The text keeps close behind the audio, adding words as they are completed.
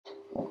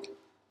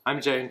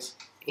I'm James.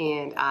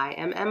 And I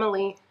am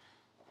Emily.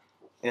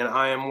 And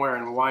I am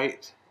wearing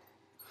white.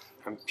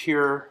 I'm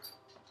pure.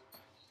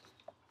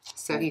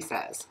 So he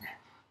says.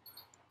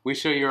 We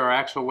show you our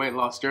actual weight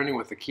loss journey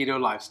with the keto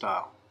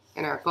lifestyle.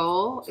 And our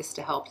goal is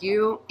to help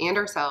you and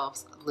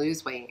ourselves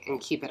lose weight and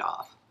keep it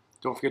off.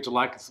 Don't forget to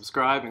like and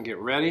subscribe and get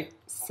ready.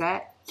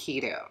 Set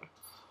keto.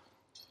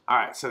 All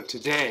right, so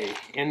today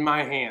in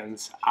my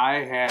hands, I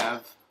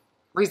have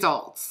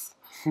results.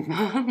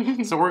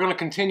 So we're going to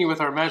continue with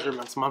our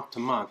measurements month to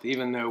month,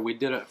 even though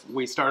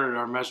we started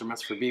our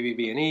measurements for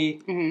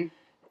BBB&E,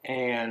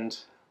 and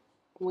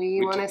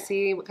we want to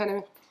see what kind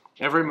of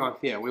every month.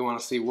 Yeah, we want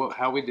to see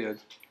how we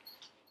did,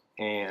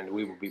 and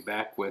we will be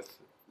back with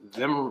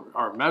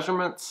our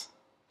measurements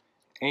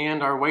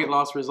and our weight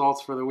loss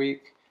results for the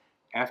week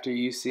after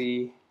you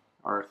see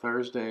our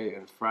Thursday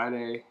and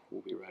Friday.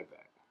 We'll be right back.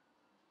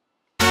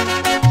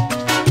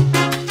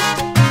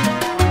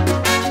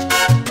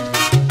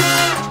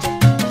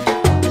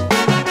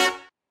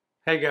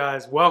 Hey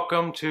guys,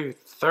 welcome to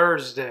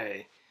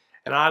Thursday.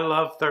 And I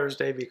love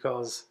Thursday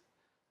because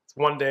it's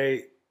one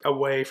day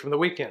away from the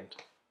weekend.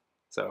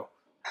 So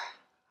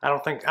I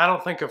don't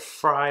think of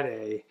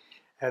Friday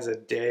as a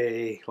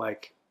day,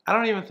 like I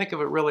don't even think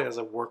of it really as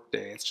a work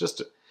day. It's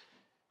just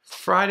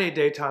Friday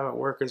daytime at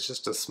work is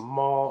just a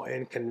small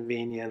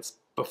inconvenience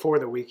before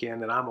the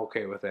weekend, and I'm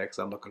okay with that because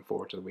I'm looking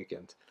forward to the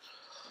weekend.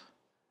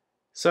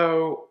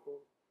 So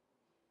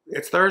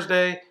it's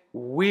Thursday.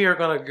 We are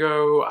going to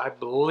go, I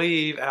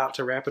believe, out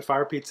to Rapid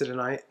Fire Pizza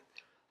tonight.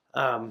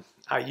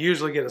 I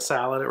usually get a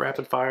salad at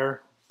Rapid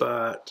Fire,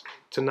 but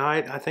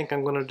tonight I think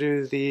I'm going to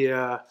do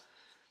the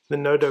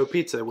no-dough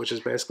pizza, which is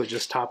basically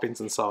just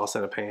toppings and sauce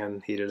in a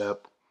pan, heated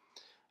up.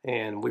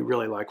 And we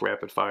really like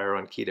Rapid Fire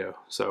on keto.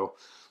 So,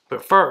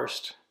 but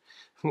first,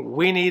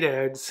 we need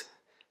eggs.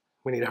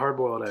 We need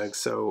hard-boiled eggs.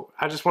 So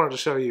I just wanted to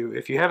show you,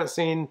 if you haven't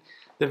seen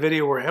the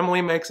video where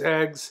Emily makes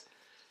eggs,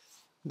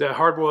 the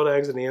hard-boiled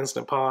eggs in the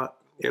Instant Pot,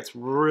 it's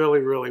really,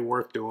 really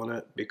worth doing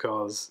it,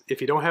 because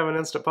if you don't have an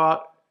Instant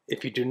Pot,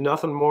 if you do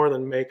nothing more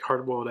than make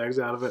hard-boiled eggs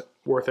out of it,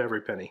 worth every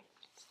penny.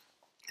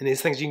 And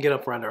these things you can get them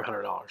for under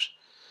 $100,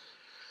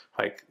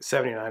 like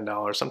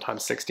 $79,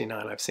 sometimes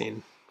 $69 I've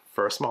seen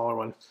for a smaller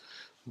one.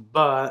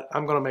 But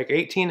I'm going to make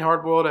 18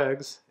 hard-boiled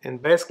eggs,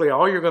 and basically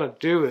all you're going to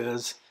do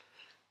is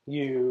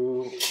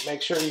you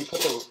make sure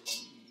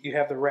you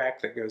have the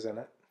rack that goes in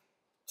it.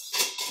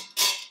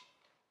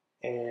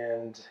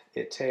 And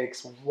it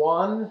takes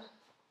one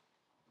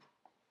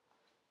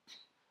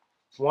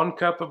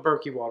cup of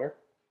Berkey water,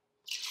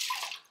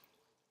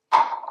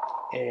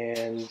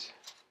 and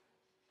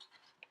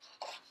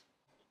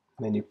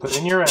then you put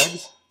in your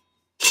eggs.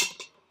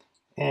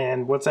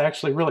 And what's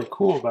actually really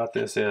cool about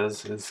this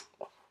is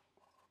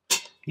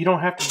you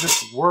don't have to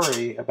just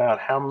worry about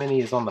how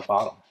many is on the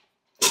bottom.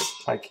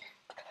 Like,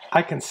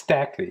 I can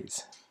stack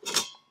these.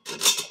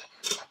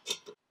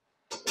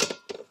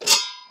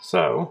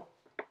 So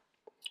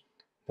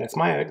that's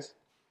my eggs.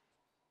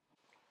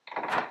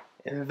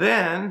 And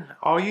then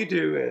all you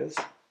do is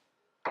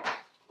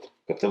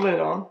put the lid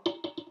on.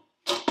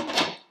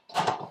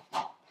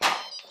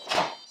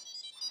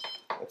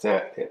 That's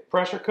it. Hit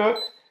pressure cook.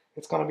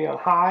 It's going to be on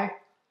high,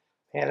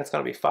 and it's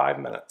going to be 5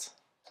 minutes.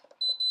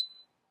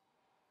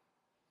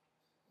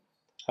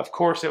 Of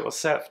course, it was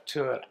set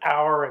to 1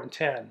 hour and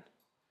 10.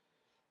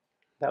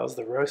 That was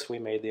the roast we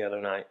made the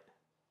other night.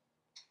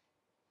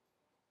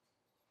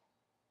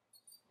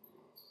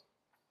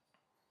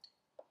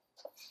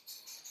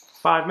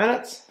 Five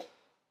minutes.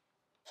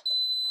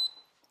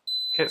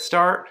 Hit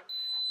start,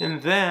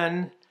 and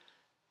then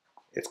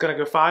it's going to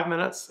go 5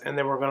 minutes, and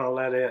then we're going to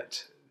let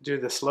it do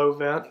the slow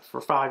vent for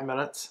 5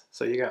 minutes.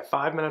 So you got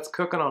 5 minutes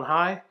cooking on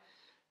high,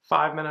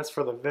 5 minutes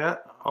for the vent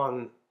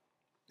on,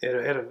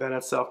 it'll vent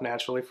itself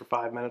naturally for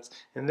 5 minutes,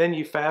 and then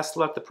you fast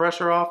let the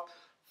pressure off,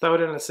 throw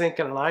it in a sink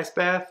in an ice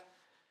bath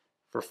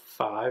for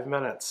 5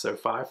 minutes. So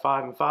 5,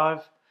 5, and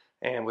 5.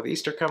 And with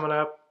Easter coming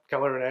up,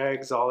 coloring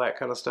eggs, all that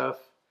kind of stuff.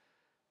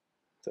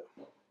 So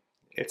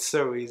it's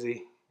so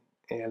easy.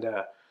 And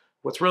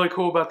what's really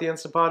cool about the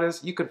Instant Pot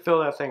is you can fill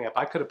that thing up.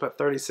 I could have put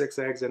 36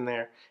 eggs in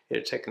there. It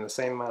had taken the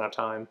same amount of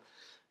time.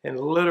 And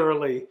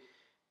literally,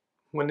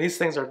 when these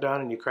things are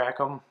done and you crack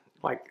them,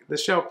 like the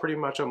shell pretty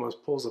much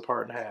almost pulls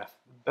apart in half.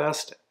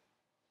 Best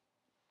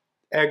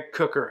egg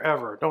cooker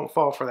ever. Don't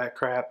fall for that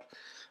crap.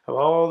 Of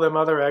all them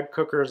other egg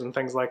cookers and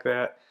things like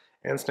that,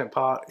 Instant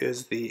Pot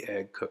is the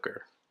egg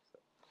cooker.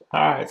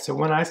 Alright, so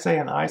when I say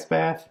an ice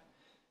bath,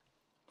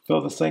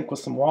 fill the sink with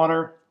some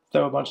water,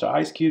 throw a bunch of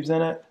ice cubes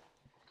in it,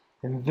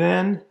 and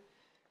then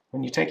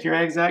when you take your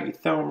eggs out, you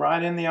throw them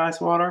right in the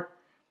ice water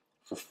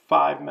for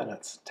 5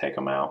 minutes. Take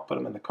them out, put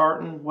them in the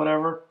carton,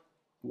 whatever.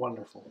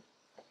 Wonderful.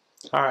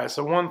 Alright,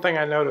 so one thing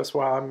I noticed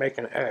while I'm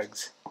making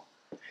eggs.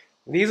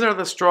 These are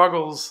the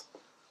struggles.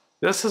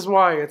 This is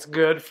why it's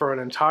good for an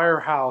entire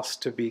house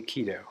to be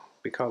keto.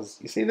 Because,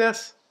 you see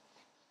this?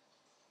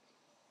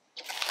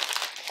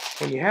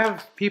 When you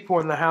have people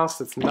in the house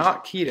that's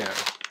not keto,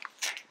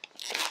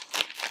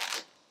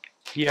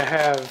 you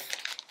have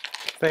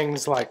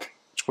things like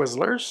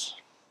Twizzlers,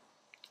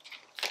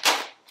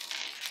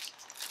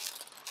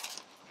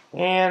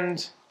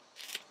 and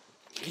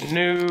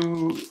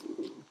new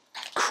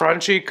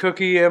crunchy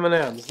cookie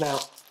M&Ms. Now,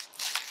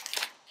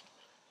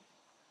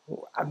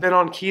 I've been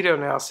on keto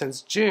now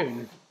since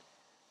June,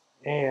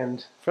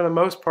 and for the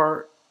most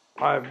part,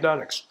 I've done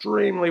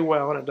extremely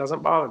well and it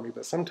doesn't bother me,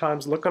 but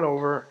sometimes looking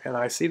over and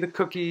I see the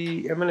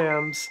cookie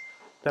M&Ms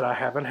that I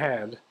haven't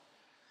had,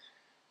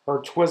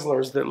 or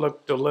Twizzlers that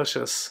look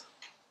delicious.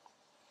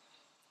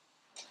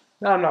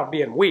 Now, I'm not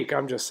being weak,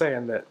 I'm just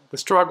saying that the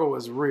struggle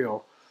is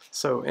real.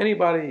 So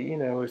anybody, you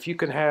know, if you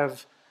can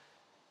have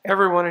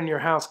everyone in your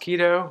house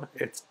keto,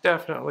 it's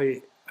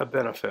definitely a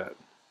benefit.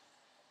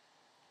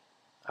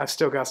 I've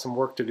still got some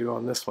work to do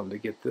on this one to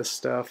get this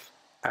stuff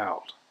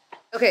out.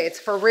 Okay, it's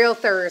For Real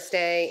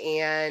Thursday,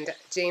 and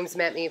James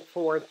met me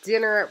for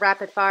dinner at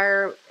Rapid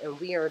Fire, and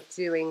we are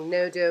doing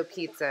no-dough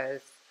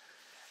pizzas.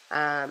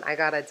 I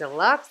got a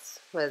deluxe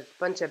with a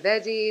bunch of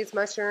veggies,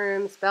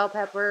 mushrooms, bell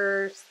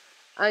peppers,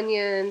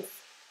 onions,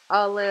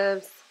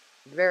 olives.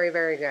 Very,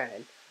 very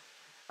good.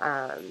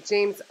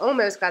 James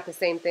almost got the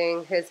same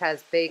thing. His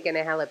has bacon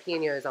and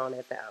jalapenos on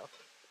it, though.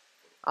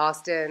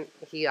 Austin,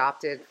 he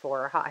opted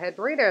for a hothead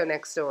burrito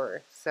next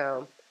door,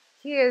 so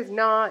he is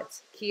not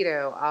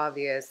keto,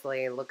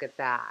 obviously. Look at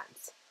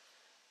that.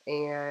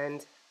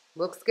 And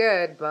looks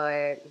good,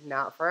 but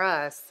not for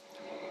us.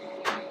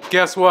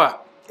 Guess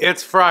what?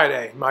 It's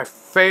Friday, my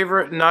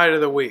favorite night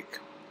of the week.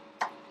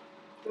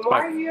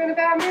 Why are you in a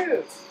bad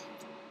mood?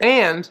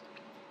 And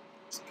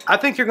I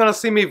think you're going to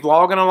see me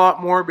vlogging a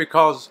lot more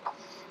because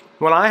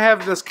when I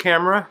have this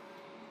camera,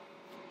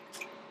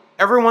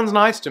 everyone's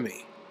nice to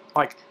me.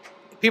 Like,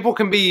 people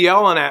can be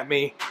yelling at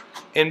me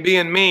and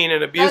being mean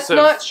and abusive.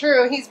 That's not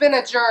true. He's been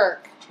a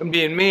jerk. And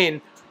being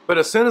mean. But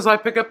as soon as I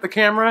pick up the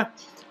camera,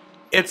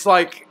 it's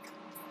like,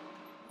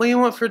 what do you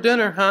want for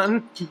dinner,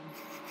 hun?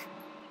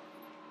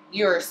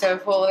 You are so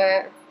full of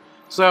it.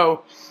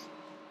 So,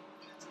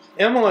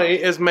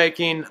 Emily is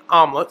making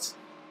omelets.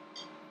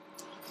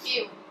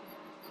 Ew.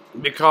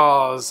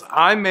 Because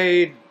I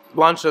made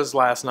lunches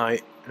last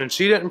night and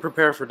she didn't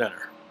prepare for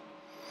dinner.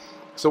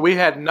 So we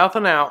had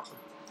nothing out,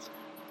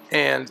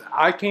 and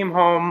I came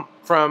home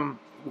from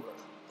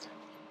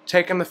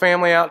taking the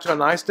family out to a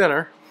nice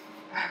dinner,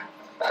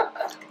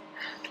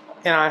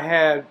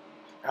 and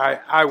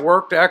I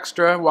worked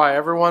extra while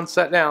everyone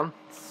sat down,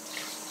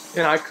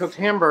 and I cooked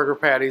hamburger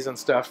patties and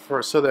stuff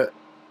so that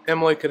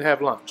Emily could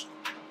have lunch.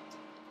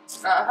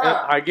 And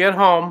I get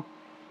home,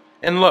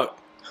 and look,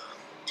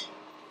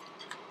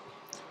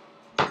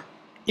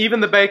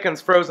 even the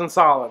bacon's frozen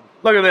solid.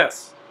 Look at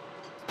this.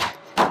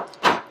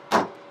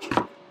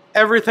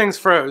 Everything's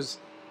froze.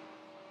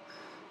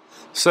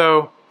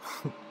 So,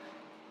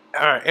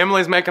 alright,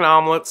 Emily's making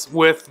omelets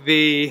with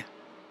the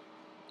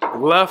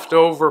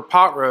leftover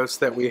pot roast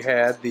that we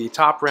had, the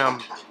top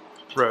round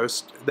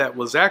roast that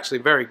was actually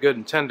very good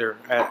and tender.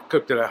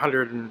 Cooked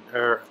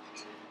at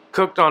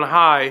cooked on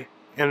high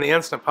in the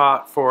Instant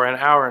Pot for an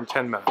hour and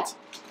 10 minutes.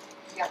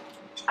 Yep.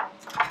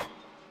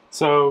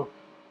 So,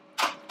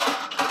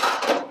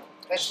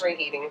 it's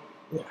reheating.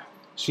 Yeah,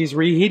 she's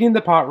reheating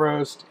the pot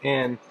roast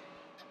and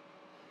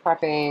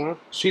Prepping.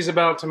 she's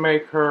about to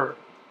make her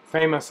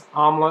famous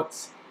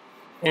omelets.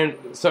 And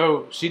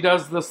so she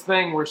does this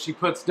thing where she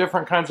puts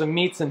different kinds of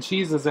meats and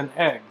cheeses and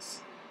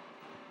eggs.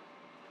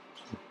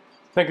 I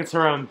think it's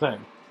her own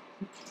thing.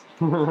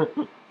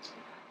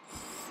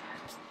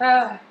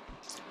 So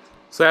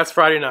that's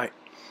Friday night.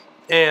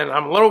 And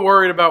I'm a little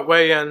worried about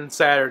weigh-in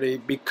Saturday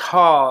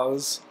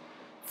because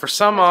for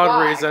some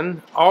odd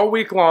reason, all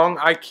week long,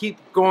 I keep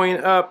going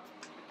up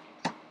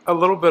a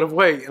little bit of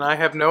weight, and I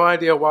have no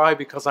idea why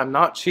because I'm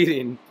not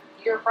cheating.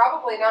 You're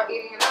probably not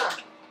eating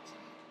enough.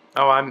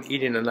 Oh, I'm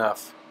eating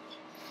enough.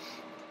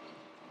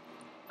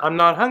 I'm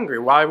not hungry.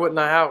 Why wouldn't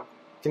I? How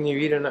can you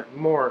eat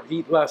more?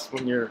 Eat less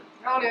when you're...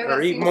 I don't know,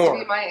 that seems to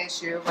be my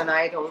issue when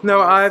I don't... No,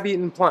 I've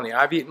eaten plenty.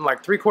 I've eaten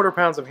like 3/4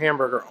 pounds of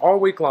hamburger all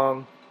week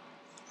long.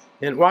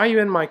 And why are you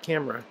in my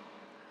camera?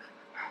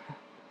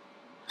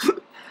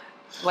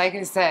 Like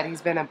I said,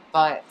 he's been a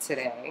butt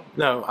today.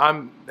 No,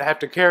 I have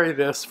to carry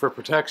this for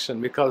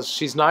protection because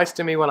she's nice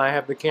to me when I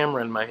have the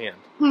camera in my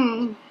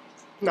hand.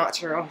 Not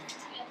true.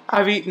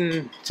 I've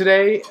eaten...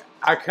 Today,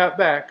 I cut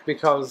back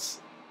because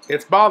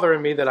it's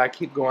bothering me that I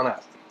keep going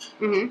up.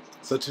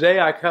 So today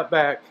I cut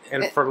back,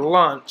 and for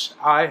lunch,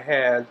 I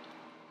had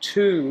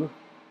 2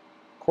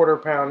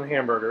 1/4-pound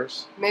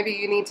hamburgers. Maybe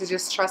you need to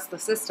just trust the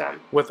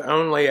system. With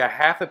only a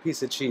half a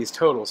piece of cheese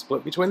total,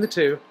 split between the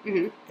 2.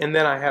 And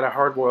then I had a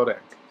hard-boiled egg.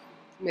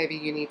 Maybe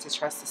you need to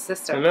trust the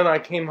system. And then I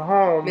came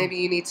home. Maybe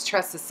you need to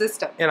trust the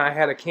system. And I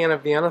had a can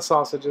of Vienna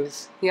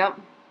sausages. Yep.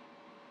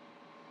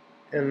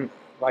 And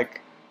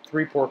like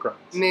 3 pork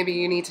rinds. Maybe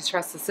you need to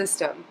trust the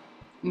system.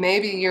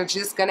 Maybe you're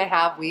just going to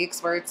have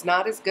weeks where it's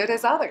not as good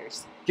as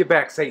others. Get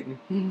back,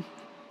 Satan.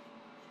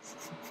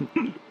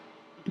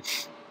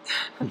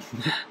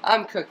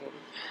 I'm cooking.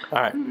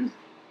 Alright.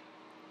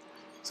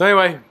 So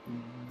anyway,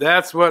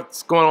 that's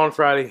what's going on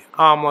Friday.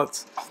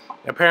 Omelets.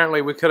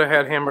 Apparently we could have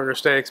had hamburger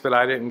steaks, but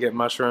I didn't get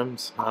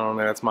mushrooms. I don't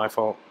know, that's my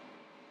fault.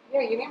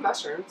 Yeah, you need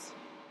mushrooms.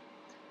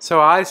 So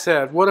I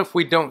said, what if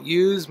we don't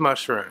use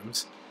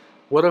mushrooms?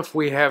 What if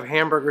we have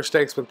hamburger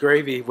steaks with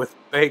gravy with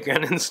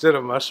bacon instead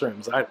of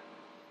mushrooms? I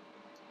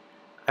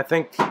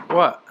think,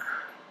 what?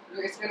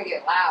 It's going to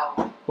get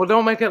loud. Well,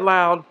 don't make it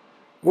loud.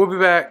 We'll be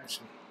back.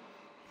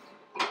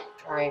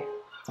 All right.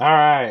 All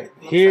right.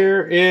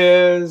 Here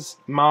is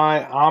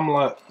my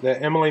omelet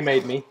that Emily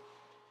made me.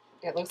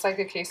 It looks like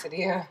a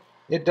quesadilla.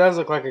 It does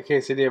look like a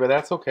quesadilla, but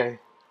that's okay.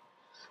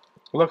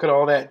 Look at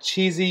all that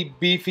cheesy,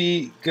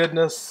 beefy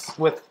goodness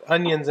with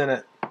onions in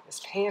it.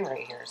 This pan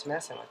right here is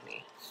messing with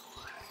me.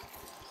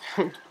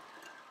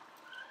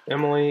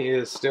 Emily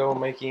is still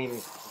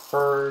making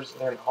hers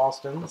and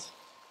Austin's.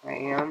 I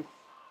am.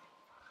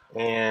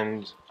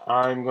 And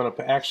I'm going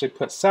to actually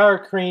put sour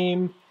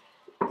cream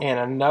and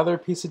another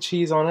piece of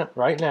cheese on it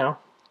right now.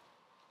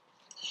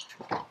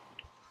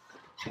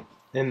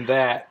 And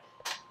that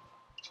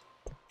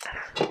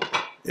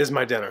is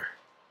my dinner.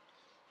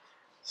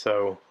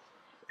 So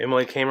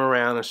Emily came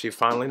around and she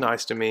finally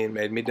nice to me and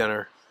made me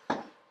dinner.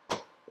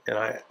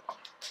 And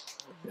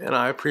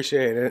I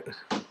appreciate it.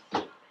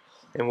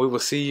 And we will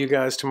see you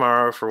guys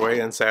tomorrow for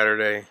weigh-in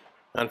Saturday,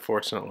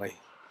 unfortunately.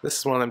 This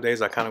is one of them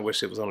days I kind of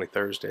wish it was only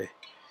Thursday.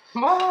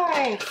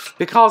 Why?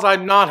 Because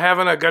I'm not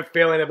having a good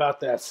feeling about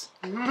this.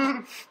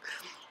 You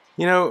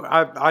know,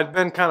 I've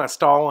been kind of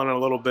stalling a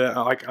little bit,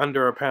 like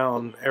under a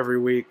pound every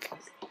week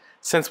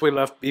since we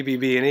left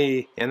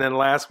BBB&E. And then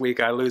last week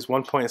I lose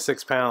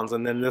 1.6 pounds.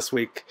 And then this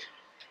week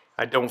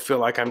I don't feel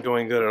like I'm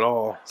doing good at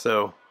all.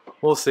 So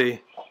we'll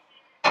see.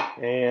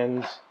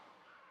 And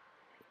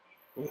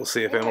we'll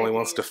see if Emily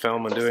wants to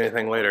film and do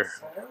anything later.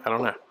 I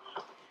don't know.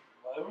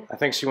 I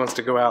think she wants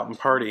to go out and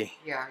party.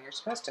 Yeah, you're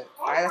supposed to.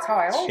 That's how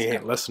I always She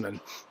ain't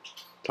listening.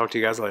 Talk to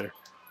you guys later.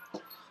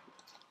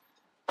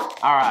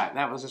 Alright,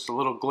 that was just a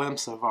little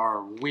glimpse of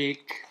our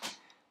week.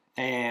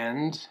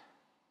 And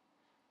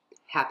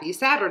Happy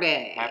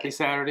Saturday. happy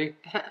Saturday.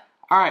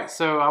 Alright,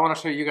 so I want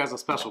to show you guys a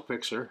special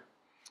picture.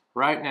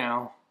 Right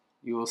now,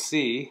 you will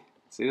see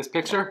this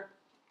picture?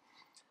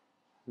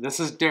 This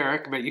is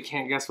Derek, but you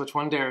can't guess which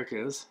one Derek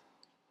is.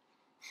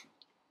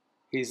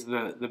 He's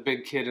the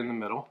big kid in the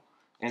middle.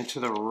 And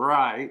to the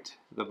right,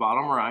 the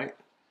bottom right,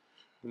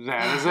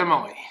 that is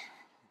Emily.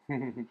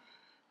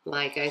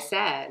 Like I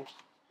said,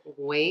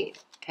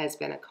 weight has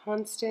been a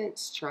constant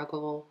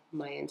struggle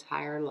my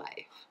entire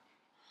life.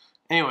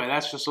 Anyway,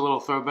 that's just a little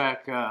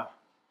throwback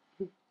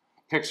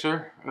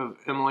picture of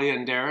Emily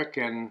and Derek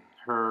and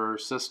her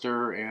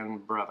sister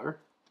and brother.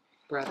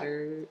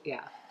 Brother,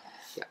 yeah.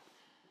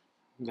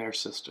 Their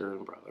sister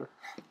and brother.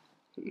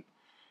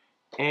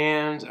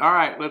 And, all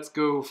right, let's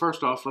go,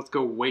 first off, let's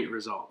go weight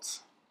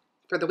results.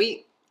 For the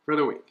week. For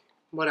the week.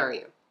 What are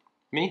you?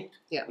 Me?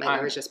 Yeah, my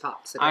nose just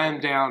popped. So I am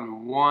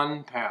down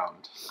 1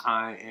 pound.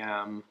 I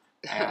am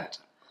at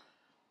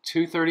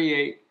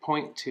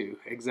 238.2.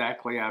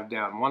 Exactly, I've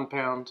down 1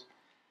 pound.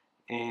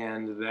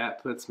 And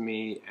that puts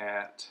me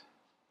at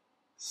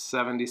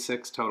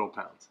 76 total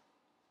pounds.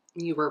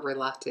 You were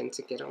reluctant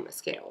to get on the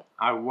scale.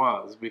 I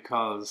was,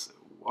 because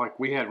like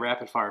we had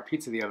rapid fire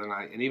pizza the other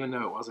night, and even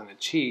though it wasn't a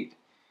cheat,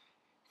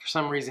 for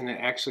some reason it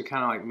actually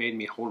kind of like made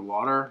me hold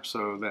water,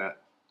 so that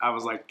I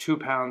was like 2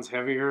 pounds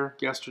heavier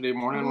yesterday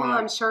morning. Well,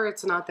 I'm sure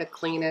it's not the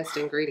cleanest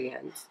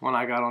ingredients. When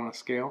I got on the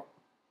scale.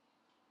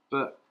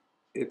 But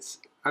it's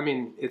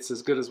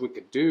as good as we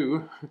could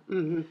do.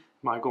 Mm-hmm.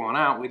 My going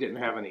out, we didn't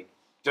have any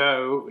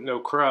dough, no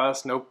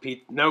crust,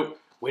 we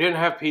didn't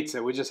have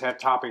pizza, we just had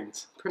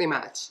toppings. Pretty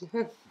much.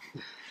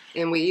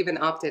 And we even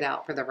opted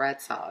out for the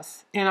red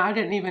sauce. And I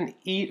didn't even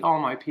eat all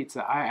my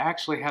pizza. I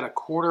actually had a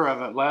quarter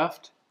of it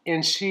left,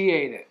 and she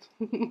ate it.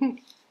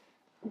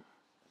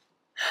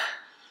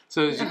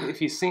 So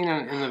if you've seen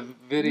it in the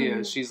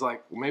videos, she's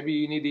like, maybe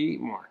you need to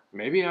eat more.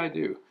 Maybe I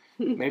do.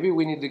 Maybe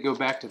we need to go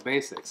back to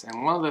basics.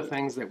 And one of the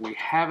things that we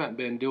haven't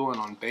been doing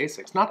on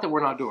basics, not that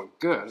we're not doing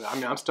good. I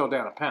mean, I'm still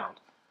down 1 pound.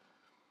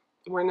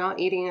 We're not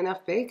eating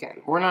enough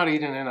bacon. We're not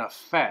eating enough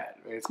fat.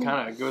 It's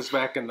kind of goes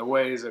back in the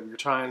ways of you're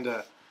trying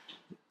to,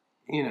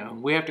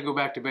 we have to go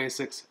back to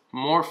basics.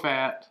 More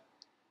fat.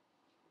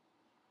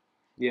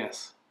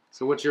 Yes.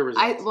 So what's your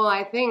result?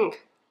 I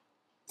think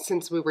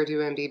since we were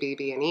doing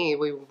BBB&E,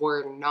 we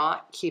were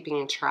not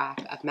keeping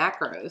track of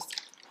macros.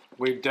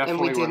 We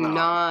definitely and we did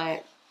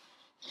not.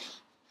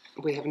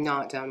 We have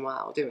not done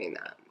well doing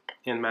that.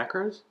 In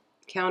macros?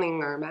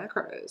 Counting our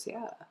macros,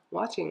 yeah.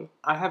 Watching.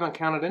 I haven't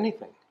counted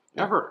anything.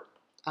 Ever.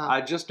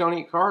 I just don't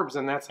eat carbs,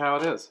 and that's how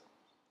it is.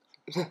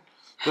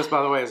 This,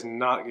 by the way, is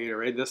not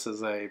Gatorade. This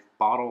is a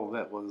bottle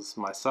that was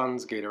my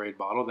son's Gatorade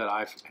bottle that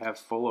I have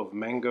full of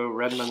mango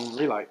Redmond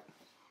Relight.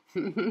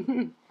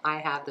 I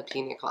have the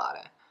pina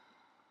colada.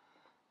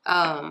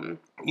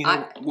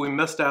 We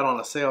missed out on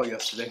a sale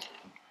yesterday.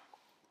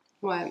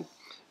 What?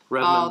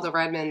 Redmond, the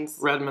Redmonds.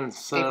 Redmond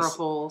sent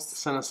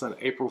us an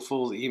April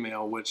Fool's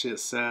email, which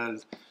it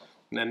says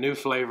a new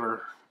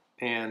flavor.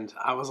 And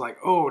I was like,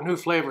 oh, new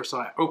flavor. So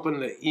I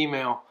opened the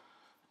email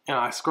and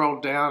I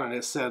scrolled down and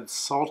it said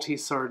salty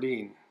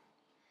sardine.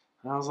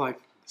 And I was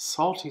like,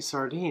 salty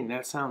sardine.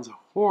 That sounds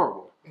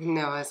horrible.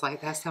 Noah's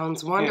like, that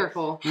sounds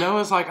wonderful. Yeah.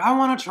 Noah's like, I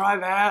want to try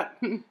that.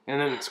 And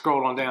then it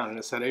scrolled on down and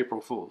it said April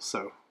Fool's.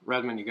 So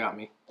Redmond, you got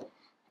me.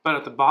 But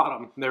at the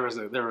bottom there was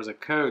a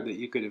code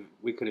that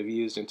we could have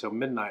used until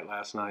midnight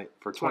last night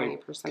for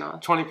 20%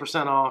 off.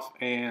 20% off,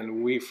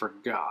 and we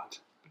forgot.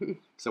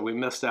 So we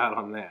missed out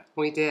on that.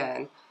 We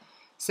did.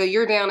 So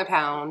you're down a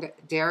pound.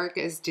 Derek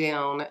is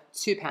down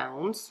 2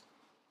 pounds.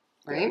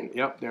 Right?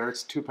 Yep,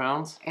 Derek's 2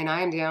 pounds. And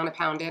I am down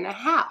 1.5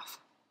 pounds.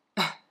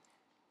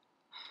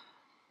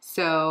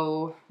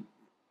 So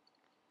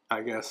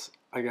I guess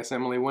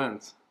Emily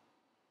wins.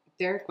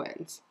 Derek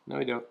wins. No,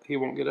 he don't. He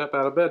won't get up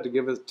out of bed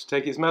to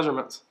take his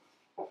measurements.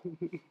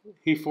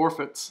 He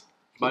forfeits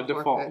by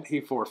default.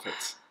 He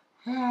forfeits.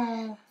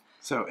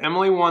 So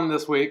Emily won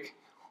this week,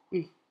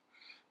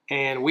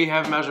 and we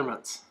have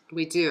measurements.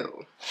 We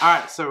do. All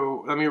right,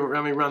 so let me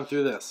run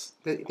through this.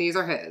 These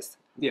are his.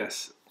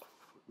 Yes,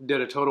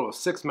 did a total of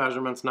 6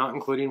 measurements, not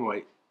including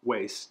weight.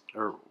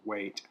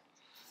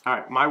 All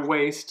right, my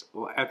waist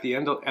at the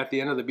end of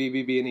the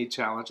BBB&E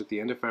challenge at the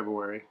end of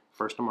February,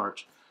 1st of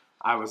March,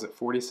 I was at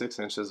 46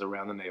 inches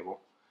around the navel.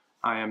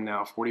 I am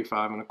now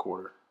 45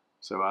 1/4,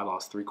 so I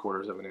lost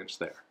 3/4 of an inch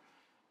there.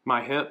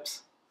 My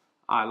hips,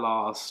 I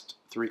lost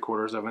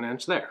 3/4 of an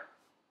inch there.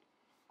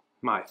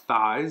 My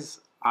thighs,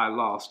 I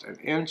lost 1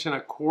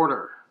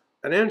 1/4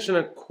 inches. 1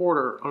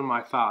 1/4 on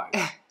my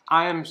thighs.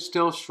 I am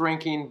still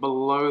shrinking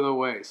below the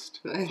waist.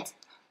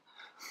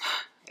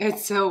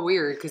 It's so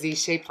weird because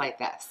he's shaped like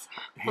this.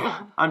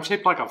 Yeah, I'm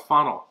shaped like a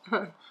funnel.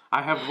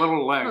 I have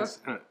little legs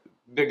and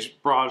big,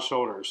 broad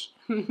shoulders.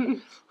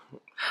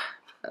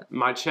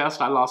 My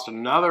chest, I lost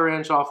another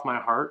inch off my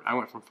heart. I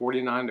went from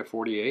 49 to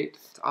 48.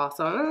 It's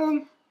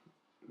awesome.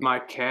 My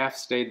calf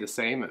stayed the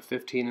same at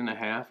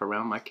 15.5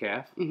 around my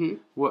calf.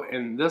 Well,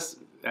 and this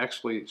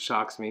actually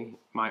shocks me.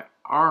 My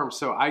arm,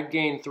 so I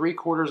gained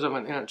 3/4 of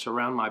an inch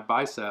around my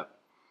bicep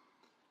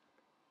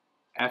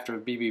after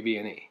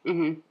BBB&E.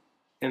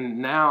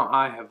 And now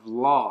I have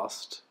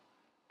lost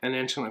 1 1/4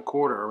 inches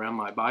around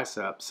my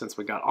bicep since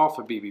we got off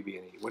of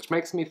BBB&E, which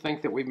makes me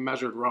think that we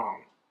measured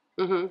wrong.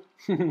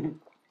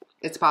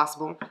 It's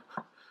possible.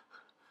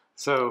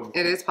 So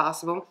it is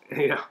possible.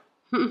 Yeah.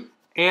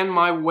 And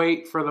my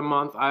weight for the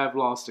month, I have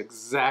lost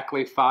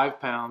exactly 5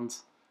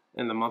 pounds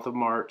in the month of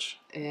March.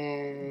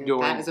 And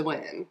that is a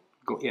win.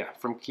 Yeah,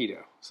 from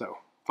keto. So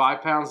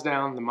 5 pounds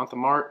down the month of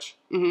March.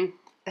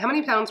 How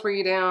many pounds were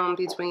you down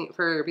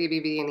for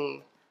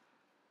BBB&E?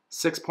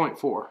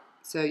 6.4.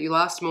 So you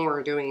lost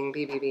more doing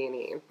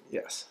BBB&E.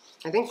 Yes.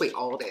 I think we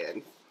all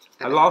did.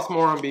 I lost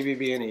more on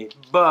BBB&E,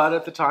 but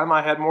at the time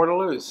I had more to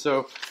lose.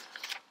 So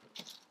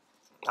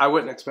I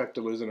wouldn't expect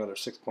to lose another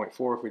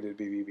 6.4 if we did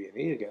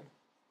BBB&E again.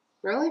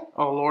 Really?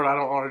 Oh, Lord, I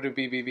don't want to do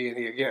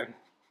BBB&E again.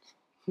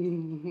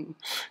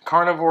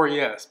 Carnivore,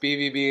 yes.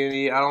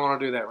 BBB&E, I don't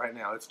want to do that right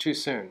now. It's too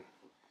soon.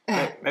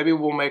 Maybe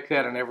we'll make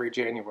that an every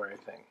January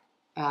thing.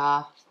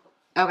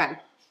 Okay.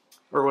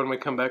 Or when we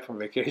come back from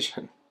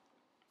vacation.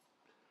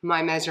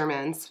 My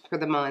measurements for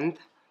the month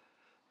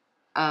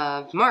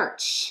of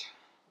March.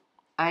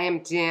 I am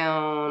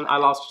down. I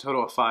lost a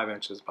total of 5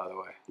 inches, by the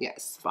way.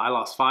 Yes. I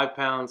lost 5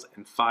 pounds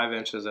and 5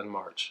 inches in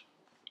March.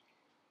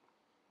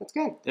 That's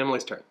good.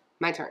 Emily's turn.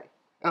 My turn.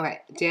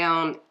 Okay.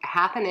 Down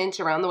 1/2 inch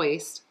around the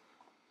waist.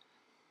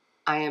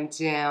 I am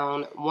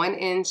down 1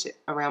 inch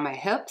around my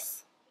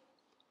hips.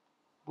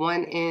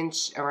 1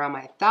 inch around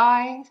my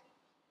thigh.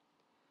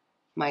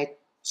 My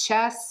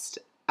chest,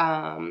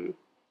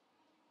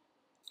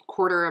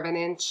 1/4 of an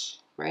inch,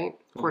 right?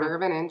 1/4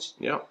 of an inch.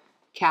 Yep.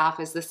 Calf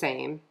is the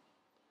same.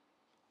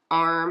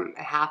 Arm,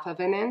 1/2 of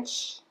an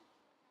inch.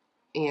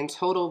 And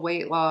total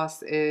weight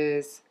loss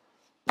is,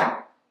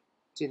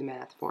 do the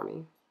math for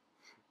me.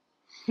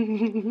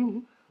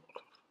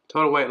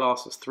 Total weight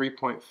loss was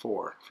 3.4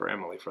 for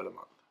Emily for the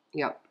month.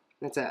 Yep,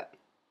 that's it.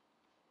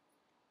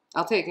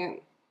 I'll take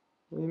it.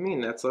 What do you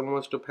mean? That's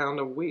almost a pound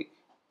a week.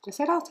 I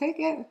said I'll take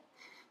it.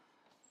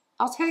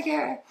 I'll take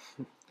it.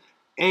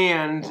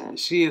 And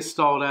she has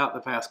stalled out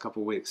the past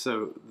couple weeks,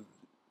 so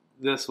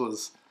this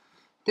has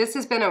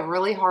been a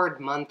really hard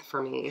month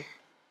for me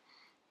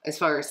as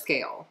far as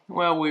scale.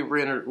 Well, we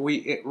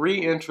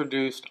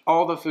reintroduced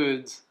all the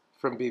foods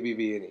from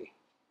BBB&E.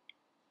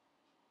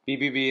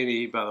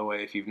 BBB&E, by the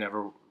way, if you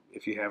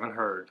haven't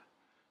heard,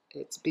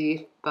 it's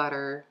beef,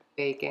 butter,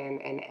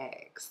 bacon, and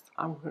eggs.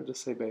 I'm going to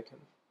say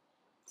bacon.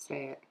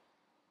 Say it.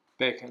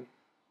 Bacon.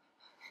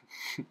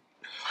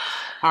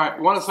 All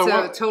right.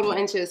 So total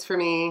inches for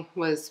me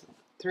was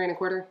 3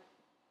 1/4.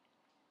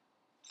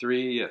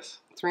 3, yes.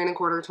 3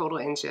 1/4 total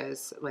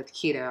inches with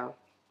keto.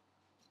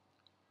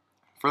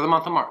 For the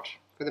month of March.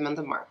 For the month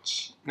of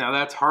March. Now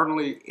that's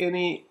hardly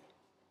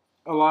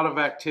a lot of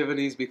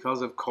activities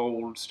because of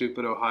cold,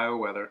 stupid Ohio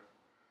weather.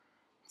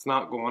 It's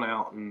not going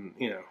out and,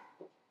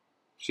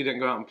 she didn't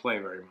go out and play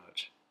very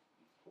much.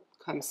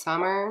 Come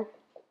summer,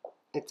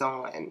 it's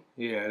on.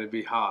 Yeah, it'd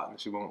be hot and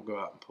she won't go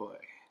out and play.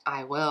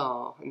 I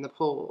will, in the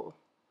pool.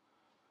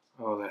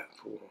 Oh, that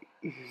pool.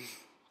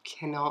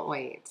 Cannot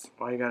wait.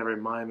 Why you gotta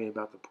remind me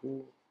about the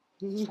pool?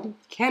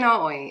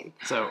 Cannot wait.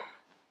 So,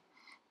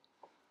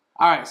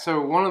 all right.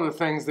 So one of the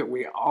things that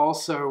we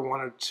also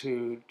wanted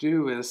to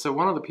do is, so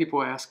one of the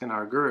people asked in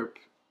our group,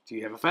 do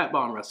you have a fat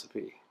bomb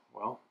recipe?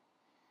 Well,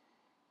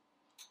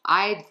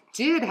 I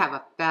did have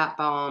a fat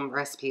bomb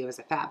recipe. It was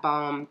a fat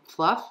bomb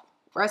fluff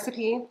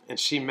recipe. And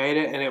she made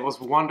it, and it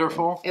was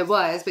wonderful. It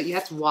was, but you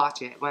have to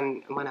watch it.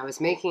 When I was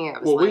making it,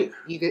 it was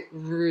you get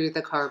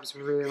the carbs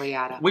really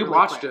add up. We really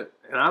watched quick. it,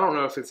 and I don't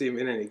know if it's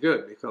even any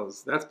good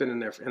because that's been in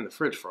there in the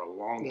fridge for a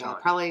long time.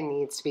 It probably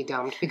needs to be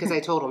dumped because I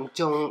told him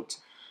don't.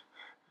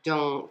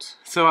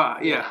 So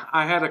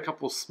I had a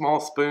couple small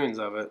spoons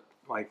of it,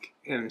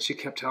 and she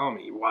kept telling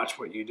me, watch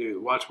what you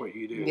do, watch what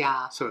you do.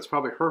 Yeah. So it's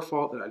probably her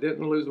fault that I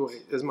didn't lose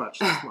weight as much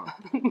this month.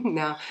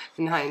 No,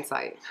 in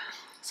hindsight.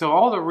 So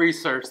all the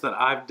research that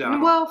I've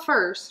done. Well,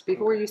 first,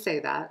 before you say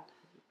that,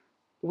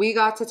 we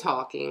got to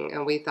talking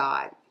and we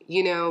thought,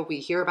 we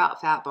hear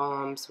about fat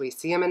bombs, we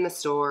see them in the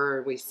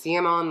store, we see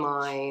them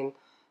online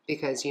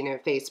because,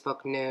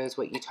 Facebook knows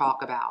what you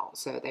talk about.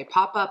 So they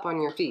pop up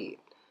on your feed.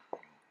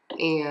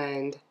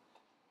 And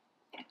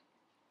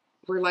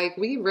we're like,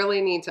 we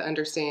really need to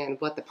understand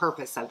what the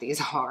purpose of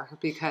these are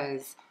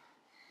because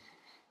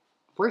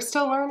we're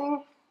still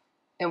learning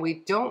and we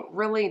don't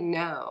really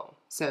know.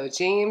 So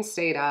James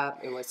stayed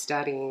up and was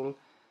studying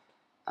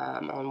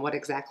on what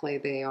exactly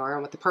they are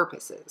and what the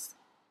purpose is.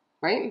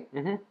 Right?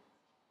 Mm-hmm.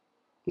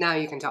 Now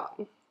you can talk.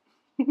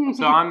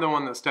 So I'm the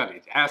one that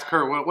studied. Ask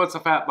her, what's a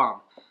fat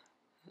bomb?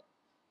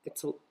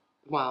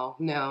 Well,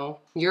 no.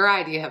 Your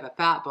idea of a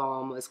fat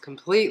bomb was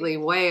completely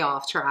way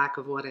off track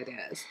of what it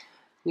is.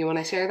 You want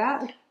to share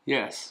that?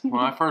 Yes.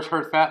 When I first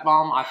heard fat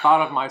bomb, I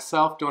thought of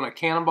myself doing a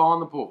cannonball in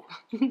the pool.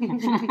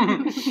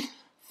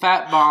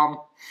 Fat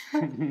bomb.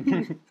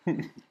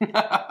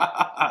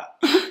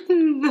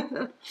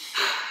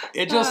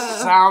 It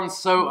just sounds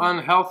so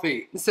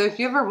unhealthy. So if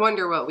you ever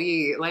wonder what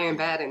we lay in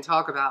bed and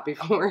talk about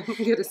before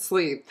we go to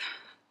sleep,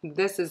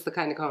 this is the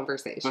kind of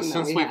conversation But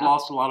since we've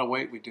lost a lot of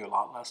weight, we do a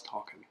lot less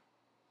talking.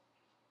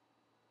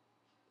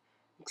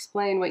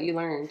 Explain what you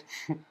learned.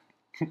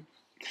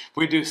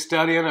 We do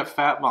studying of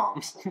fat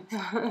bombs.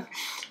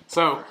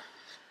 So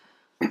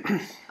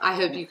I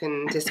hope you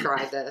can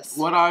describe this.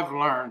 What I've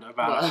learned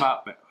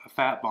about a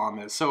fat bomb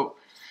is, so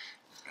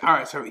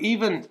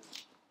the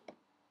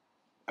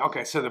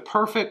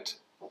perfect...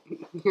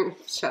 You're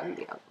shutting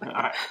me up.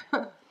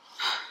 All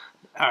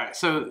right,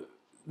 so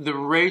the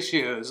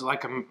ratios,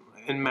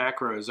 in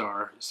macros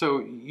are, so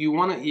you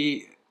want to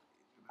eat,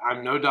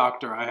 I'm no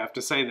doctor, I have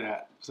to say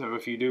that. So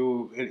if you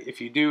do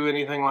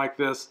anything like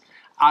this,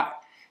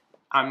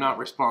 I'm not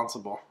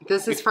responsible.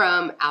 This is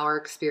from our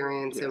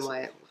experience. Yes.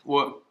 And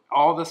what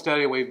all the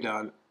study we've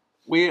done,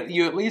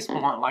 you at least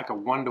want like a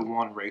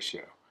 1-to-1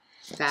 ratio.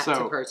 Fat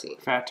to protein.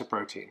 Fat to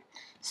protein.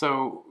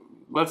 So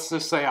let's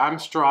just say I'm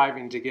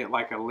striving to get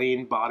like a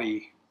lean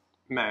body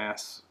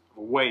mass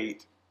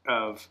weight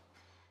of,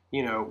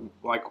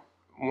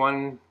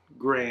 1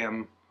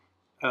 gram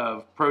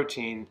of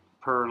protein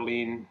per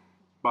lean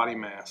body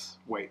mass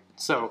weight.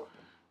 So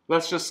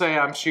let's just say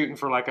I'm shooting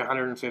for like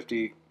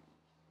 150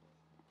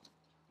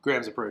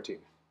 grams of protein.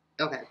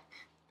 Okay.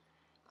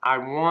 I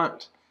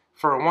want,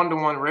 for a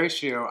 1-to-1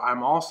 ratio,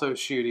 I'm also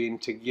shooting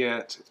to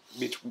get,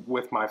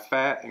 with my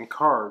fat and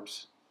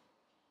carbs,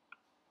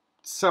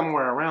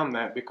 somewhere around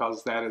that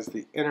because that is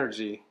the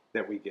energy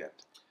that we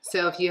get.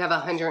 So if you have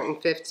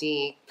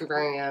 150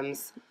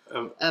 grams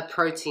of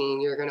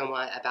protein, you're going to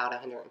want about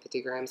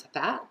 150 grams of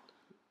fat?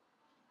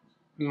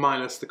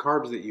 Minus the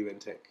carbs that you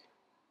intake.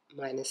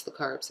 Minus the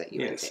carbs that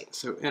you intake.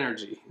 So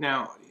energy.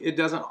 Now, it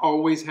doesn't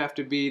always have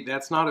to be,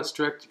 that's not a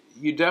strict,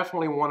 you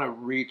definitely want to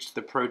reach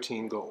the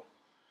protein goal.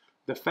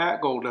 The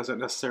fat goal doesn't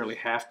necessarily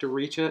have to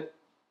reach it,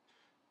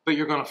 but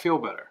you're going to feel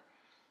better.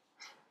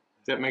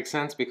 Does that make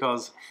sense?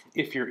 Because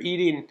if you're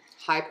eating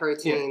high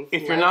protein,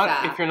 if you're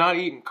not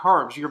eating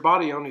carbs, your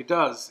body only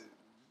does,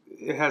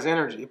 it has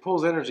energy. It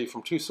pulls energy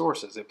from two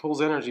sources. It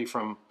pulls energy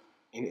from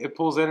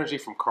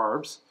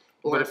carbs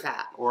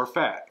or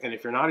fat. And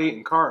if you're not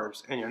eating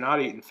carbs and you're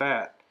not eating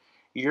fat,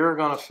 you're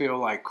going to feel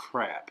like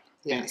crap.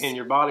 Yes. And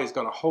your body's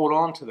going to hold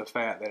on to the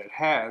fat that it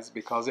has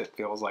because it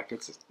feels like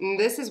it's...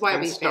 This is why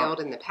we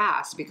failed in the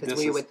past, because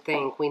we would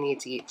think we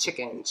need to eat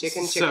chicken.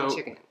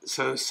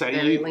 So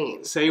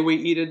say we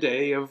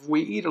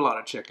eat a lot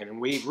of chicken and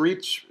we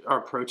reach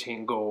our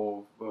protein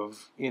goal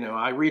of,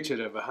 I reach it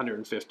of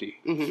 150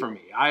 for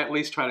me. I at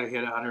least try to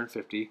hit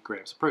 150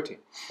 grams of protein.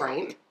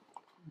 Right.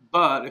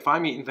 But if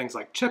I'm eating things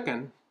like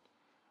chicken,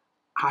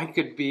 I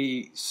could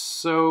be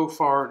so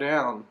far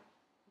down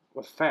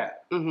with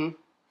fat. Mm-hmm.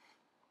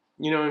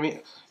 You know what I mean?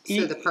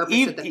 So the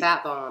purpose of the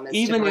fat bomb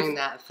is to bring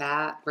that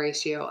fat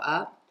ratio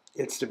up?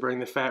 It's to bring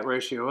the fat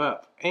ratio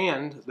up.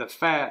 And the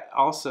fat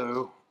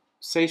also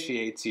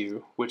satiates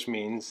you, which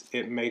means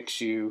it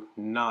makes you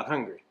not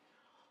hungry.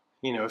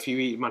 If you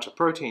eat a bunch of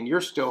protein,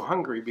 you're still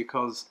hungry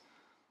because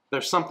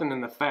there's something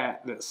in the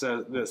fat that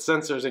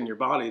sensors in your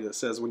body that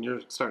says when you're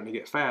starting to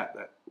get fat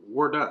that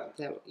we're done.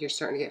 That you're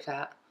starting to get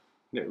fat?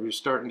 That you're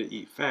starting to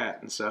eat fat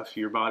and stuff,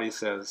 your body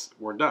says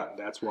we're done.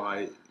 That's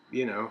why,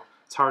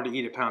 It's hard to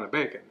eat a pound of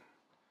bacon.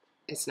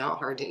 It's not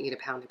hard to eat a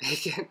pound of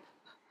bacon.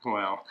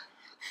 Well,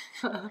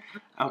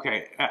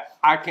 okay,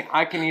 I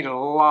can eat a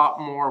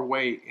lot more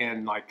weight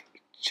in like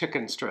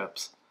chicken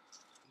strips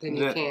Than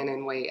you can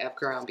in weight of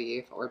ground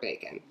beef or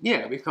bacon.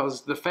 Yeah,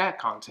 because the fat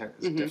content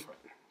is different.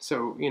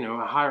 So, you know,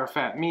 a higher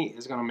fat meat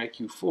is going to make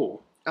you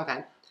full.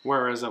 Okay.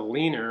 Whereas a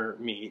leaner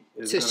meat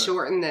is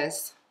shorten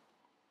this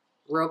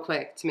real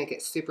quick, to make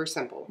it super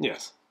simple.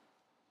 Yes.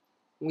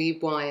 We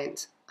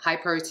want high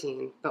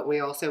protein, but we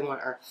also want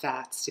our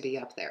fats to be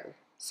up there.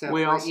 So if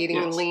we're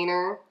eating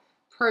leaner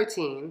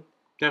protein,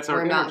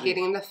 we're not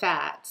getting the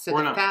fat. So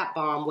the fat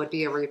bomb would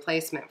be a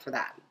replacement for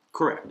that.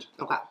 Correct.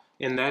 Okay.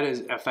 And that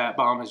is, a fat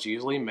bomb is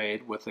usually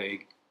made with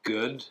a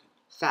good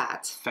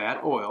fat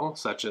oil,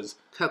 such as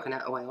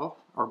coconut oil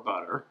or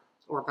butter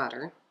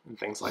and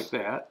things like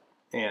that.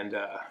 And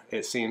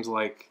it seems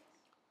like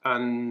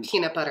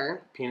peanut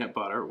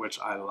butter, which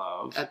I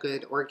love, a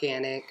good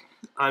organic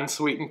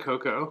unsweetened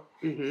cocoa,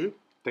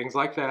 things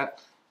like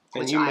that.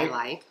 And which I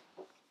like.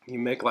 You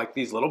make like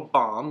these little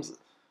bombs.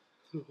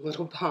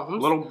 Little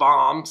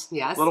bombs.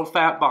 Yes. Little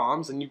fat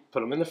bombs, and you put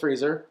them in the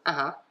freezer.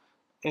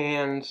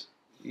 And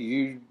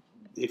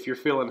if you're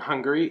feeling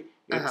hungry,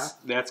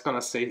 that's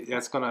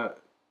gonna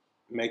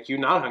make you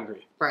not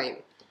hungry.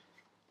 Right.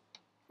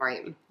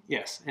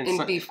 Yes.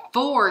 And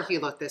before he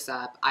looked this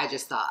up, I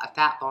just thought a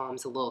fat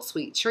bomb's a little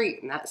sweet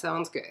treat, and that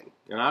sounds good.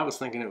 And I was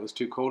thinking it was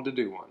too cold to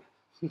do one.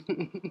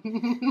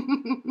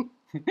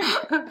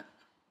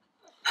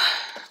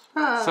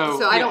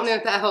 So I don't know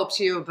if that helped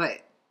you,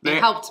 but it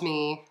helped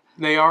me.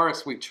 They are a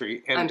sweet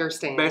treat. And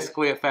understand.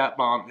 Basically, a fat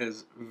bomb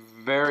is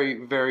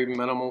very, very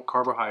minimal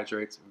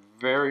carbohydrates,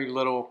 very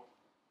little.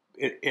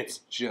 It's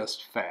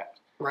just fat.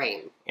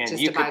 Right. And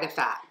just a bite of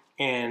fat.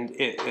 And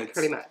it's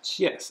pretty much.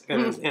 Yes.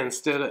 And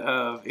instead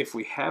of, if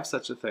we have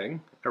such a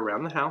thing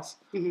around the house,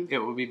 it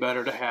would be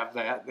better to have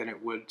that than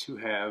it would to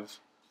have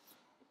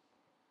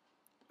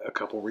a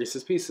couple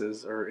Reese's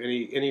Pieces or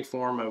any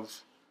form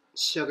of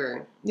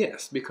sugar.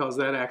 Yes, because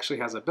that actually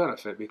has a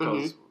benefit,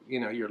 because you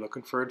know, you're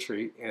looking for a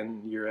treat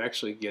and you're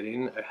actually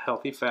getting a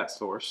healthy fat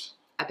source.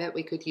 I bet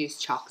we could use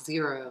Chalk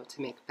Zero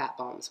to make fat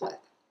bombs with.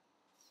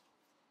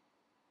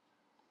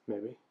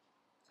 Maybe.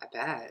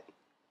 I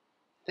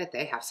bet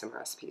they have some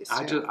recipes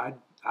too.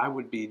 I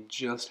would be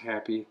just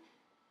happy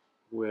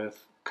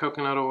with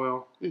coconut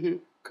oil,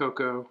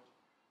 cocoa,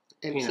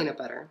 and peanut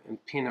butter.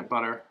 And peanut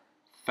butter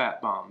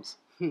fat bombs.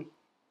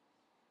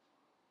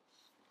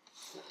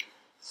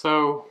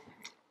 So,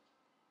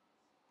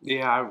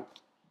 yeah,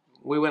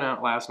 we went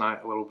out last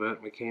night a little bit,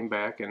 and we came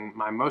back, and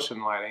my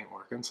motion light ain't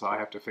working, so I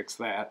have to fix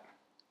that.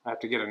 I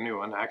have to get a new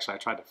one. Actually, I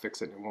tried to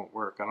fix it, and it won't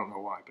work. I don't know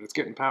why, but it's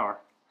getting power.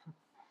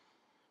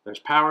 There's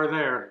power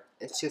there.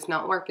 It's just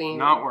not working.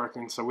 Not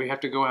working, so we have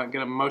to go out and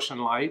get a motion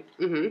light.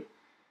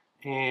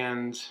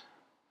 And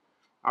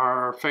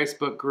our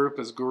Facebook group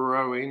is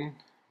growing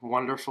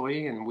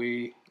wonderfully, and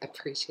we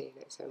appreciate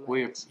it so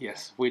much.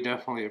 Yes, we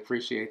definitely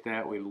appreciate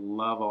that. We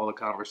love all the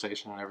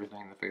conversation and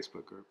everything in the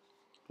Facebook group.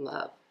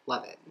 Love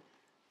it.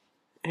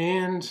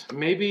 And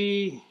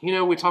maybe, you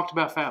know, we talked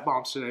about fat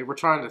bombs today. We're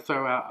trying to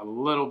throw out a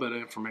little bit of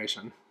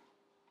information,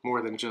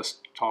 more than just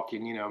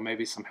talking, you know,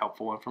 maybe some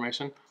helpful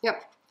information.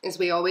 Yep. As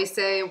we always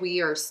say,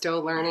 we are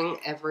still learning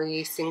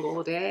every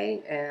single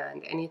day,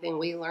 and anything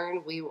we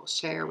learn, we will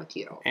share with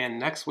you. And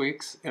next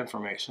week's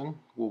information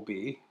will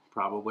be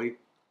probably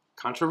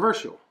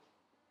controversial.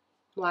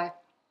 Why?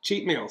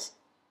 Cheat meals.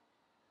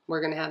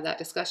 We're going to have that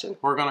discussion.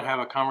 We're going to have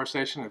a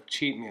conversation of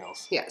cheat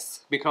meals.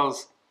 Yes.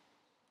 Because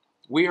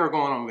we are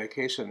going on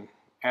vacation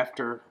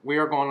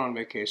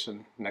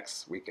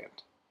next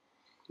weekend.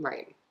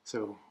 Right.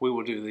 So we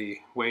will do the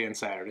weigh-in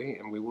Saturday,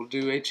 and we will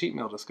do a cheat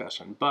meal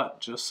discussion. But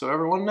just so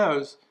everyone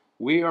knows,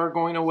 we are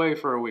going away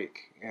for a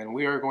week, and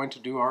we are going to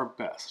do our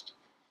best.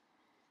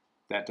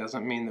 That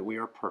doesn't mean that we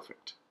are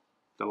perfect.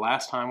 The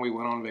last time we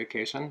went on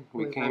vacation,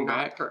 we came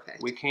back.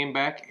 Perfect. We came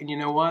back, and you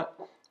know what?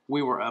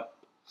 We were up.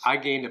 I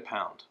gained a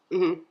pound.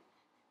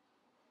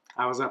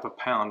 I was up a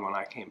pound when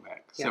I came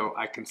back. Yep. So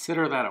I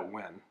consider that a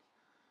win,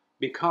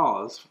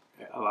 because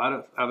a lot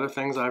of other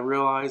things I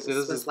realized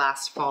is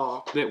last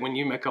fall, that when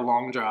you make a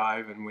long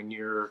drive and when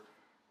you're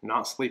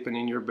not sleeping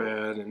in your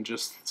bed and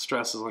just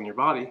stresses on your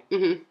body,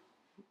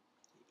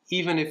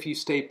 even if you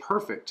stay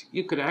perfect,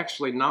 you could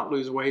actually not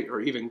lose weight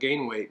or even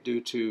gain weight due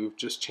to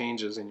just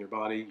changes in your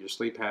body, your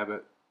sleep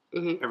habit,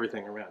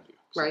 everything around you.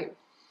 So right.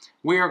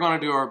 We are going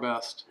to do our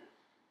best,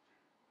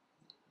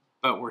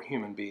 but we're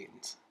human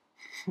beings.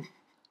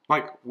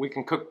 Like, we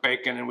can cook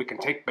bacon and we can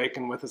take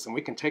bacon with us and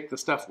we can take the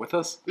stuff with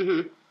us.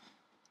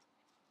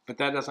 But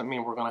that doesn't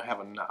mean we're going to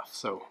have enough.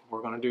 So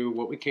we're going to do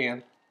what we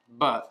can.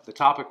 But the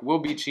topic will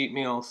be cheat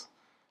meals.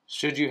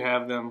 Should you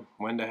have them?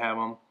 When to have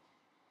them?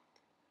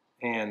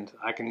 And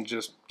I can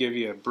just give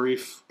you a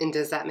brief... And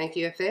does that make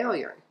you a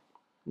failure?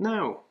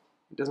 No,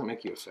 it doesn't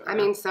make you a failure. I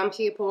mean, some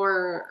people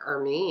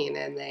are mean,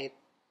 and they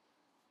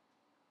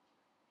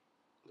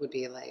would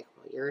be like,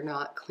 well, you're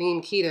not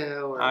clean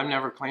keto. Or I've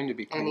never claimed to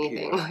be clean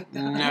anything keto. Like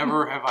that.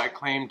 Never have I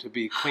claimed to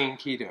be clean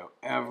keto,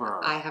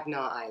 ever. I have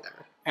not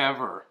either.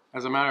 ever.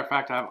 As a matter of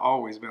fact, I've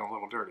always been a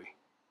little dirty.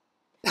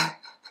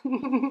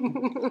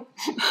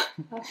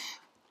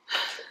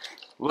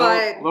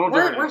 But little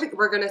dirty.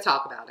 we're going to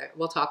talk about it.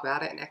 We'll talk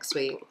about it next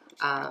week.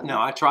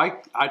 No, I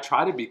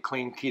try to be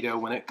clean keto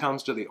when it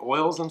comes to the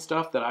oils and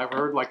stuff that I've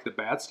heard, like the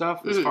bad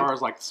stuff. As far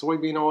as like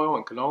soybean oil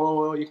and canola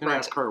oil, you can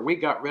ask her. We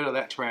got rid of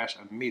that trash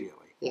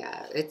immediately.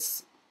 Yeah,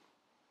 it's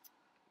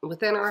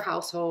within our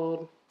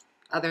household,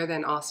 other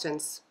than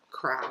Austin's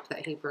crap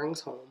that he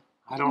brings home.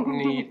 I don't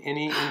need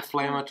any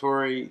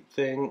inflammatory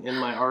thing in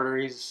my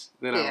arteries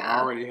that I've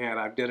already had.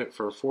 I did it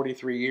for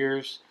 43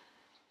 years.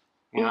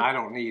 You know, I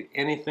don't need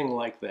anything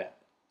like that.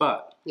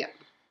 But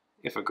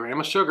if a gram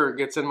of sugar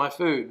gets in my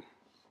food,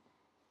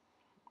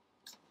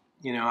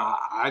 you know,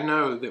 I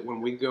know that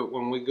when we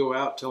go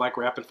out to like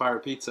rapid fire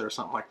pizza or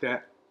something like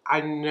that,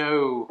 I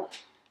know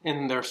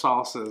in their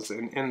sauces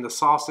and in the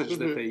sausage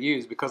that they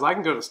use, because I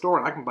can go to the store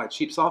and I can buy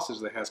cheap sausage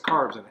that has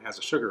carbs and it has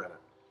a sugar in it.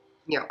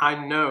 Yeah. I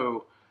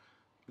know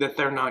that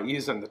they're not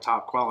using the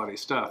top quality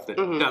stuff that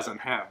doesn't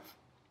have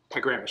a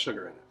gram of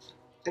sugar in it.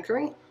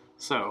 Agree.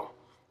 So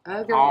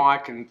Agree. all I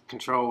can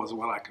control is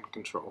what I can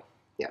control.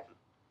 Yeah.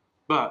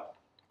 But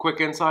quick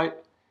insight,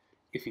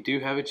 if you do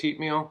have a cheat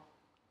meal,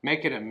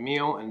 make it a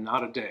meal and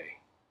not a day.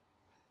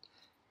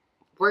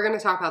 We're going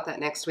to talk about that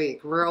next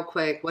week. Real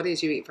quick, what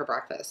did you eat for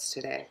breakfast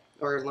today?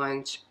 Or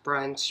lunch,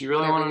 brunch, you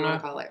really want to know?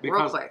 Call it.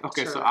 Because, real quick.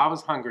 Okay, sure. So I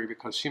was hungry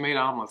because she made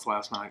omelets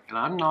last night, and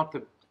I'm not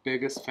the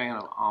biggest fan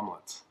of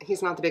omelets.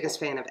 He's not the biggest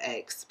fan of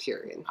eggs,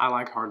 period. I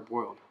like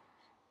hard-boiled.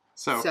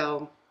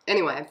 So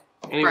anyway,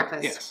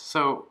 breakfast. Yes,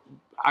 so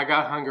I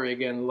got hungry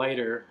again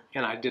later,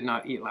 and I did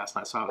not eat last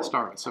night, so I was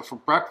starving. So for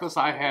breakfast,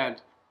 I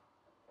had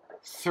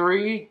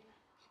 3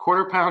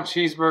 quarter-pound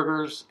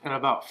cheeseburgers and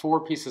about 4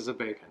 pieces of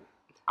bacon.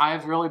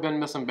 I've really been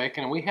missing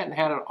bacon, and we hadn't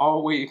had it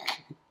all week.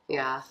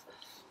 Yeah.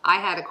 I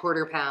had a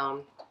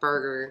quarter-pound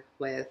burger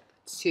with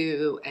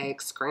 2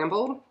 eggs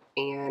scrambled,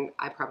 and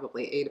I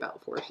probably ate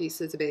about 4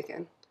 pieces of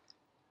bacon.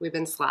 We've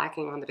been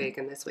slacking on the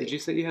bacon this week. Did you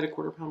say you had a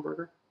quarter-pound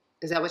burger?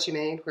 Is that what you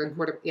made?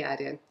 Yeah, I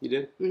did. You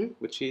did?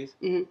 With cheese?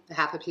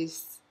 Half a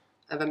piece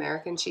of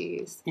American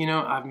cheese. You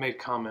know, I've made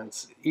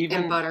comments.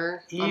 And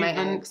butter on my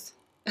eggs.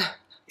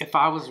 If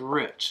I was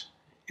rich,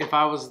 if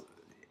I was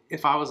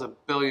a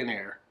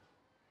billionaire,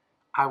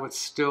 I would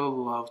still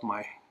love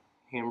my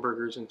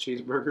hamburgers and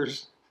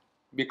cheeseburgers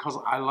because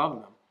I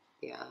love them.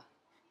 Yeah.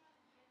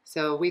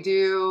 So we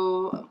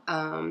do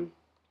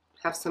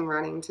have some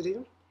running to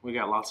do. We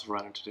got lots of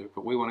running to do,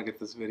 but we want to get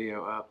this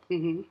video up.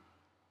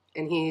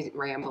 And he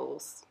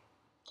rambles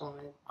on.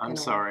 I'm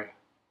sorry.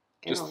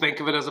 Just think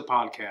of it as a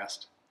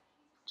podcast.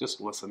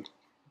 Just listen.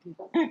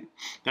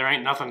 There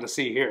ain't nothing to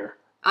see here.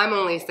 I'm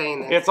only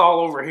saying this. It's all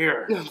over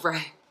here.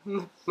 Right.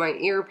 My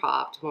ear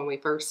popped when we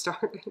first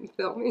started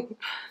filming,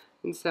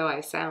 and so I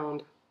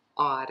sound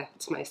odd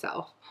to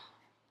myself.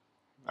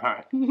 All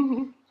right.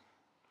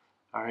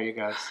 All right, you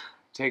guys.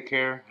 Take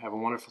care. Have a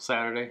wonderful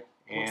Saturday.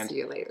 And we'll see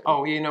you later.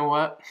 Oh, you know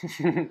what?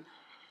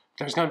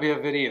 There's going to be a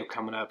video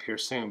coming up here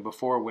soon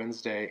before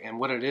Wednesday, and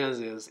what it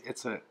is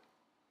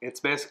it's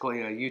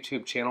basically a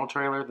YouTube channel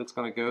trailer that's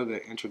going to go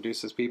that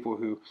introduces people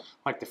who,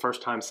 like the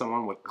first time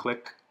someone would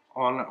click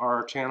on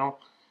our channel,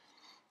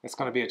 it's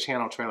going to be a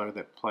channel trailer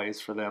that plays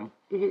for them.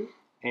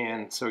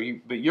 And so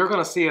you're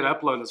going to see it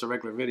upload as a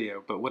regular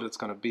video, but what it's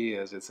going to be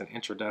is it's an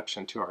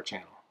introduction to our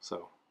channel.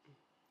 So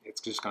it's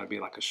just going to be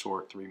like a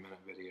short 3-minute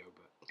video.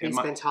 But he's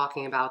been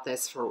talking about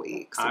this for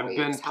weeks. I've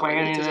been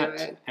planning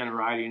it and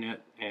writing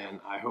it,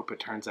 and I hope it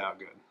turns out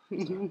good.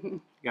 So,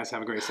 you guys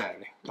have a great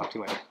Saturday. Talk to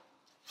you later.